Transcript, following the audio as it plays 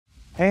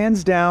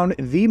Hands down,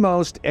 the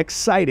most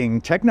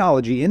exciting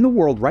technology in the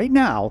world right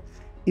now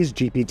is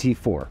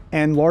GPT-4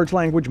 and large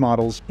language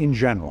models in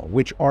general,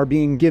 which are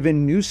being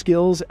given new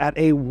skills at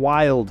a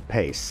wild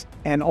pace.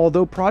 And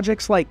although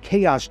projects like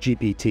Chaos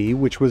GPT,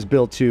 which was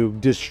built to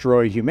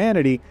destroy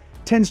humanity,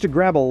 tends to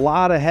grab a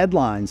lot of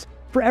headlines,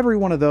 for every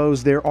one of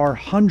those, there are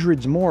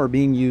hundreds more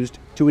being used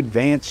to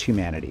advance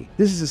humanity.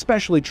 This is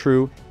especially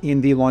true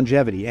in the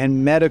longevity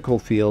and medical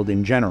field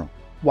in general.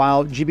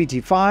 While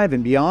GPT-5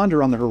 and beyond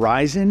are on the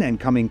horizon and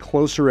coming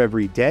closer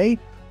every day,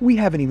 we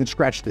haven't even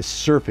scratched the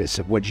surface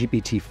of what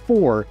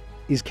GPT-4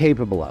 is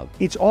capable of.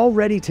 It's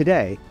already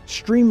today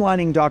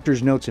streamlining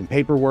doctors' notes and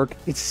paperwork,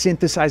 it's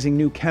synthesizing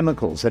new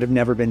chemicals that have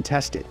never been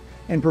tested,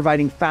 and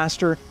providing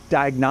faster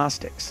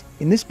diagnostics.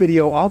 In this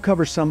video, I'll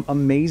cover some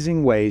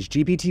amazing ways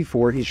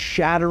GPT-4 is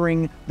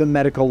shattering the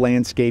medical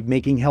landscape,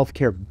 making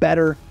healthcare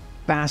better,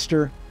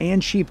 faster, and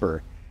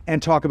cheaper,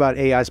 and talk about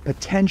AI's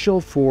potential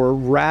for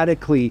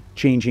radically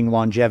changing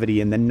longevity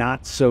in the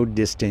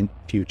not-so-distant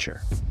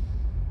future.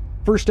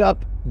 First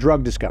up,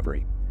 drug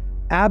discovery.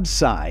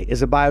 Absci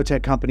is a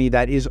biotech company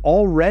that is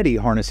already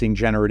harnessing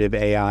generative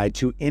AI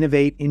to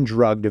innovate in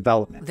drug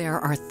development. There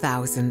are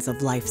thousands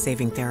of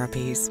life-saving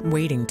therapies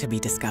waiting to be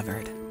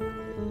discovered.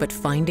 But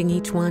finding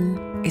each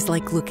one is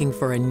like looking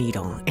for a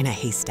needle in a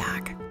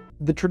haystack.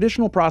 The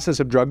traditional process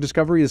of drug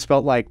discovery has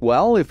felt like,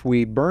 well, if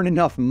we burn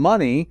enough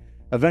money,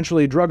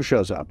 eventually a drug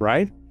shows up,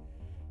 right?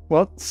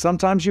 Well,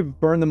 sometimes you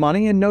burn the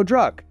money and no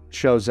drug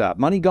shows up.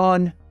 Money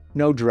gone,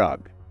 no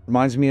drug.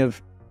 Reminds me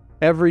of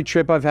every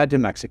trip I've had to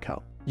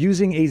Mexico.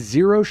 Using a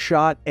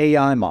zero-shot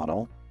AI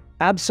model,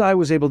 Absci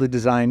was able to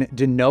design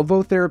de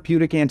novo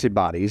therapeutic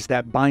antibodies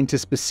that bind to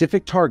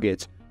specific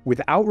targets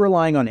without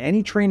relying on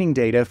any training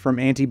data from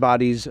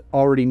antibodies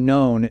already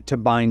known to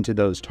bind to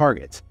those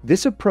targets.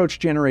 This approach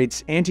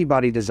generates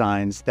antibody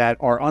designs that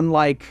are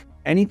unlike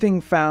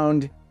anything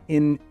found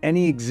in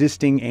any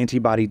existing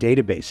antibody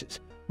databases,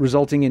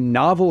 resulting in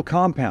novel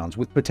compounds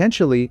with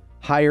potentially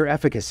higher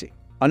efficacy.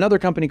 Another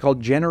company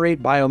called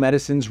Generate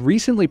Biomedicines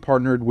recently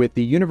partnered with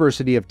the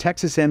University of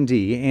Texas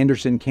MD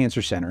Anderson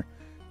Cancer Center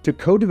to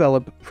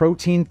co-develop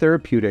protein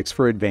therapeutics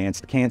for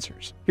advanced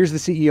cancers. Here's the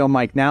CEO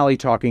Mike Nally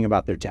talking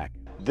about their tech.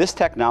 This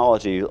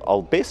technology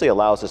basically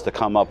allows us to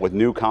come up with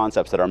new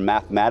concepts that are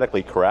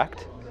mathematically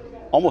correct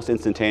almost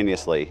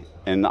instantaneously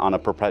and on a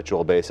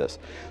perpetual basis.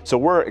 So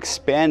we're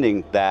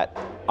expanding that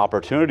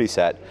opportunity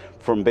set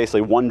from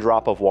basically one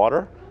drop of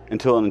water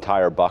into an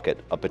entire bucket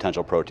of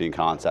potential protein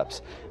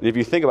concepts. And if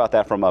you think about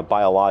that from a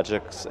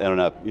biologics and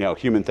a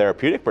human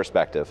therapeutic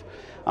perspective,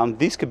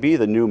 these could be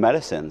the new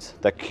medicines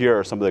that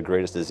cure some of the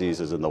greatest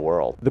diseases in the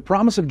world. The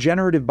promise of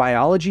generative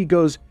biology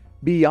goes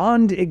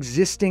beyond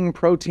existing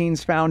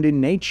proteins found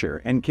in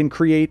nature and can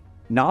create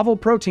novel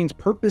proteins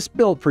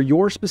purpose-built for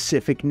your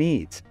specific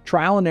needs.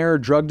 Trial and error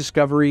drug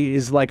discovery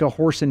is like a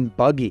horse and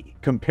buggy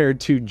compared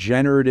to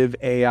generative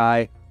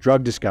AI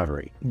drug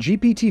discovery.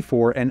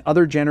 GPT-4 and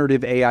other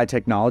generative AI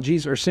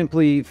technologies are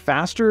simply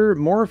faster,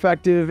 more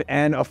effective,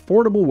 and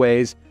affordable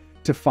ways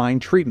to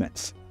find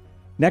treatments.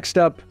 Next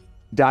up,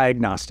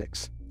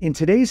 diagnostics. In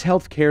today's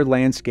healthcare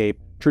landscape,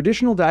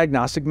 traditional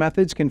diagnostic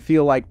methods can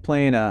feel like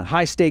playing a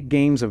high-stake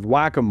games of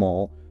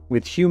whack-a-mole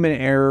with human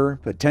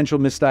error, potential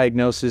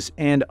misdiagnosis,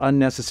 and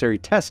unnecessary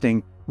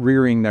testing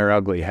rearing their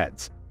ugly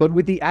heads. But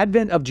with the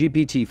advent of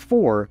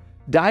GPT-4,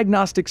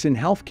 diagnostics in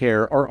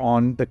healthcare are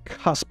on the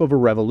cusp of a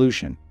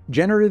revolution.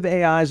 Generative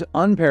AI's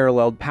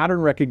unparalleled pattern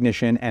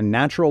recognition and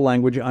natural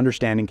language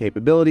understanding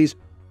capabilities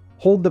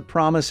hold the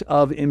promise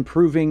of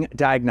improving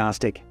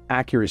diagnostic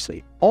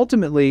accuracy,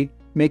 ultimately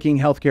making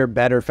healthcare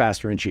better,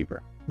 faster, and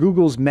cheaper.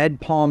 Google's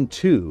MedPalm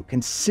 2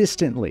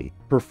 consistently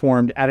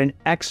performed at an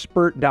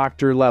expert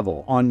doctor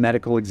level on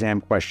medical exam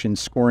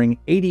questions, scoring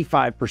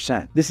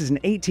 85%. This is an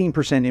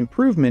 18%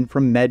 improvement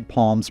from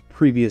MedPalm's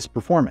previous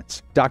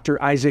performance.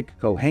 Dr. Isaac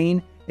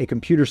Cohane, a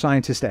computer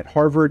scientist at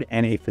Harvard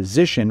and a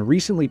physician,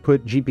 recently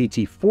put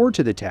GPT-4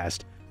 to the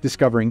test,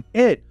 discovering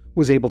it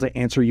was able to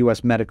answer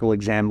U.S. medical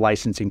exam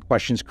licensing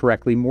questions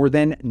correctly more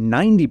than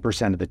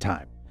 90% of the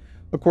time.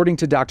 According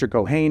to Dr.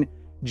 Cohane,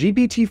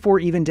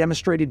 GPT-4 even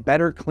demonstrated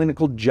better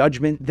clinical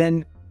judgment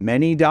than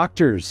many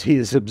doctors he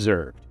has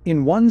observed.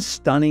 In one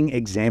stunning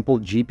example,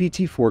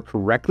 GPT-4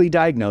 correctly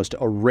diagnosed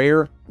a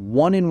rare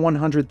 1 in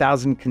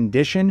 100,000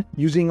 condition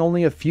using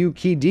only a few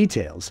key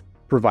details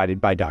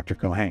provided by Dr.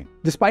 Cohane.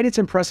 Despite its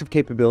impressive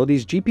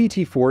capabilities,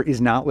 GPT-4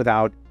 is not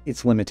without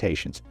its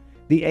limitations.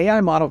 The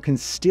AI model can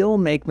still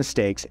make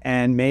mistakes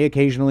and may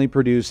occasionally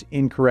produce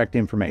incorrect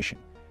information.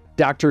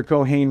 Dr.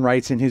 Cohane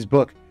writes in his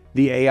book,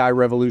 The AI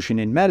Revolution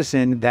in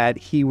Medicine, that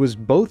he was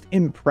both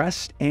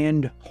impressed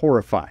and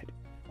horrified.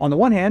 On the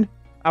one hand,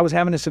 I was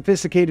having a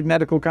sophisticated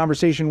medical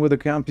conversation with a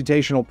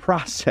computational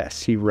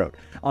process, he wrote.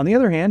 On the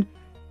other hand,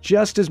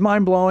 just as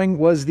mind-blowing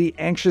was the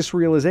anxious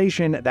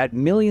realization that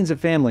millions of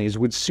families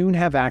would soon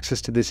have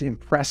access to this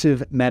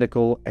impressive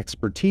medical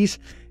expertise,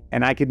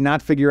 and I could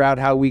not figure out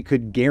how we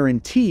could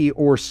guarantee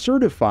or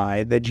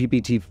certify that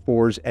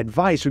GPT-4's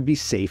advice would be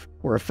safe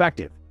or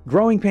effective.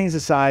 Growing pains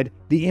aside,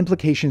 the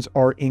implications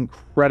are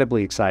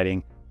incredibly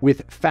exciting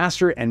With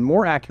faster and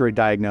more accurate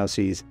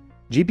diagnoses,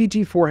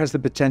 GPT-4 has the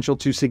potential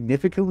to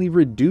significantly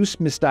reduce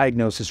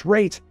misdiagnosis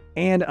rates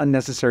and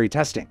unnecessary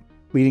testing,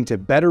 leading to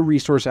better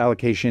resource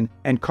allocation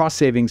and cost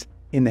savings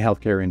in the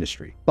healthcare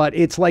industry. But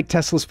it's like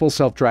Tesla's full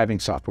self-driving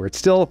software. It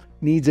still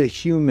needs a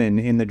human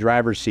in the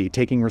driver's seat,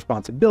 taking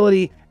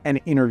responsibility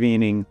and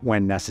intervening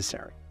when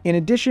necessary. In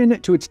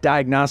addition to its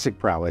diagnostic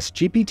prowess,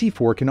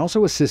 GPT-4 can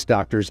also assist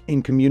doctors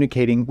in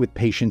communicating with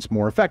patients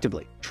more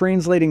effectively,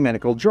 translating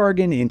medical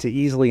jargon into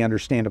easily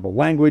understandable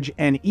language,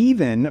 and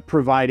even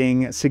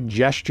providing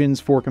suggestions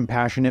for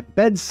compassionate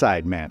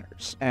bedside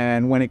manners.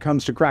 And when it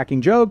comes to cracking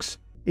jokes,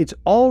 it's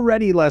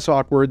already less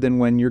awkward than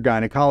when your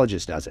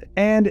gynecologist does it.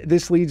 And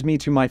this leads me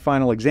to my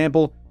final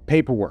example,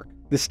 paperwork.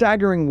 The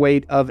staggering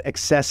weight of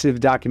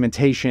excessive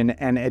documentation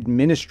and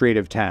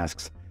administrative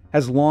tasks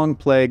has long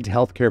plagued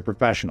healthcare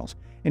professionals.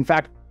 In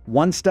fact,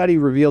 one study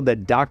revealed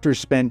that doctors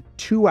spend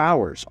 2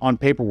 hours on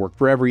paperwork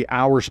for every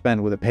hour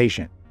spent with a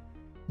patient.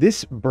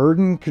 This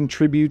burden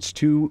contributes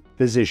to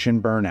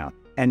physician burnout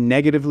and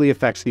negatively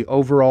affects the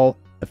overall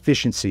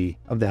efficiency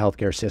of the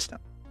healthcare system.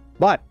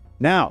 But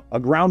now, a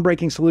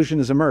groundbreaking solution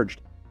has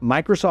emerged.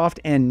 Microsoft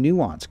and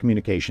Nuance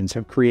Communications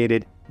have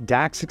created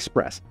DAX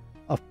Express,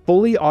 a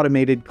fully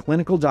automated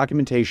clinical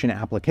documentation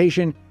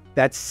application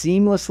that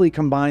seamlessly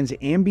combines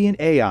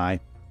ambient AI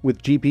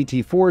with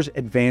GPT-4's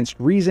advanced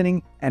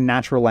reasoning and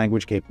natural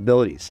language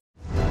capabilities.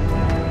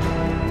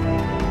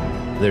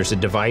 There's a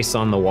device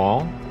on the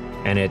wall,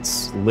 and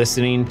it's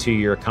listening to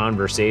your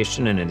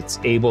conversation, and it's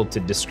able to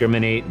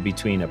discriminate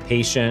between a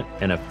patient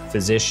and a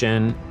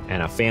physician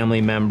and a family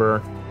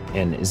member,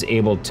 and is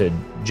able to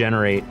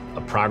generate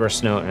a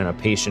progress note and a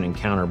patient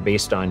encounter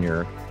based on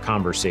your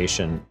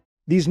conversation.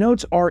 These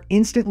notes are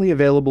instantly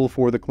available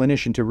for the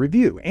clinician to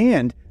review,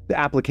 and the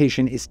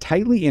application is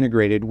tightly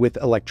integrated with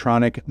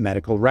electronic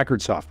medical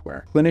record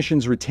software.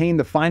 Clinicians retain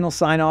the final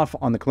sign-off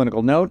on the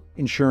clinical note,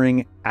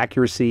 ensuring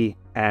accuracy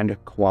and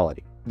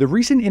quality. The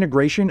recent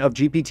integration of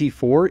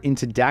GPT-4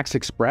 into DAX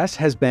Express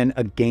has been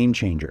a game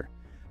changer.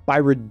 By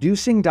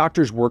reducing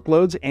doctors'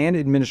 workloads and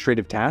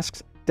administrative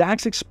tasks,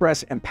 DAX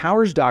Express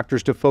empowers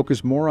doctors to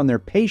focus more on their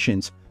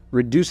patients,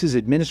 reduces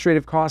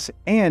administrative costs,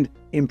 and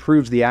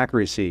improves the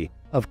accuracy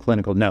of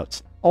clinical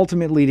notes,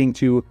 ultimately leading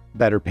to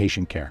better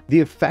patient care. The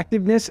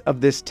effectiveness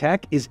of this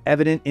tech is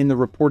evident in the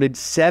reported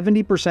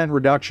 70%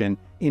 reduction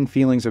in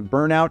feelings of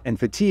burnout and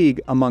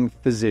fatigue among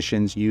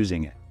physicians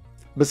using it.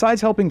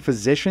 Besides helping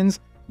physicians,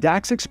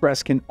 DAX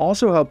Express can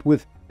also help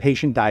with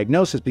patient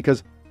diagnosis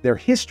because their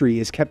history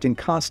is kept in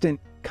constant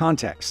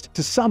context.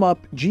 To sum up,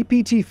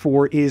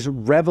 GPT-4 is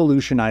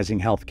revolutionizing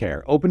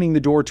healthcare, opening the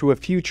door to a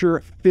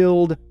future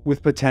filled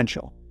with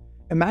potential.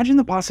 Imagine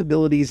the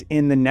possibilities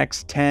in the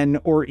next 10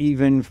 or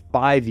even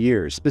 5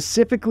 years,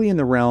 specifically in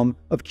the realm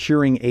of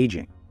curing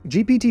aging.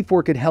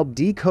 GPT-4 could help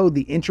decode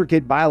the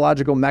intricate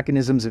biological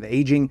mechanisms of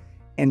aging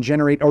and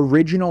generate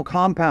original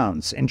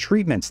compounds and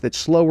treatments that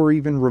slow or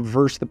even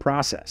reverse the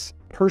process.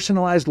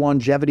 Personalized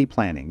longevity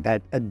planning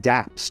that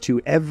adapts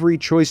to every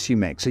choice you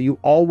make, so you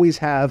always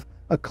have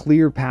a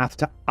clear path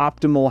to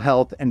optimal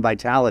health and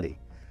vitality.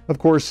 Of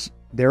course,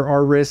 there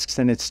are risks,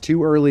 and it's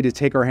too early to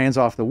take our hands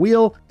off the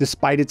wheel.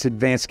 Despite its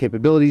advanced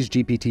capabilities,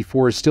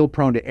 GPT-4 is still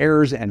prone to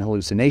errors and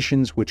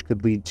hallucinations, which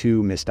could lead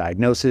to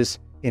misdiagnosis,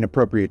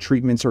 inappropriate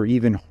treatments, or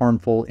even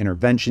harmful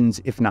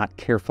interventions if not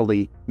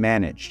carefully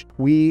managed.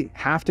 We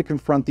have to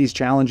confront these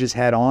challenges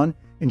head on,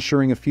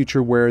 ensuring a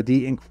future where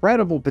the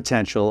incredible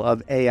potential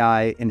of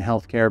AI in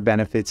healthcare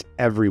benefits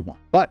everyone.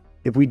 But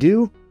if we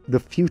do, the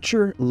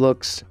future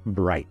looks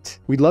bright.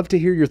 We'd love to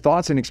hear your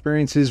thoughts and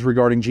experiences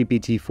regarding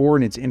GPT-4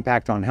 and its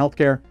impact on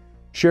healthcare.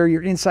 Share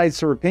your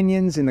insights or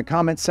opinions in the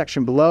comments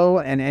section below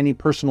and any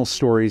personal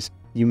stories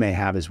you may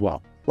have as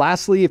well.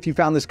 Lastly, if you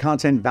found this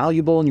content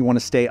valuable and you want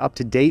to stay up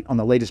to date on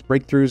the latest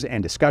breakthroughs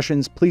and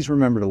discussions, please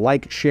remember to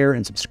like, share,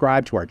 and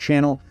subscribe to our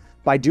channel.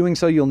 By doing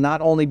so, you'll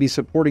not only be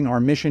supporting our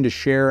mission to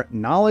share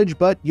knowledge,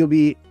 but you'll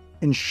be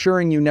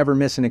ensuring you never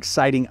miss an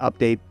exciting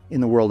update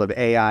in the world of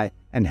AI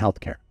and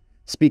healthcare.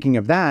 Speaking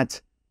of that,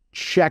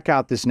 check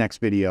out this next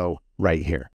video right here.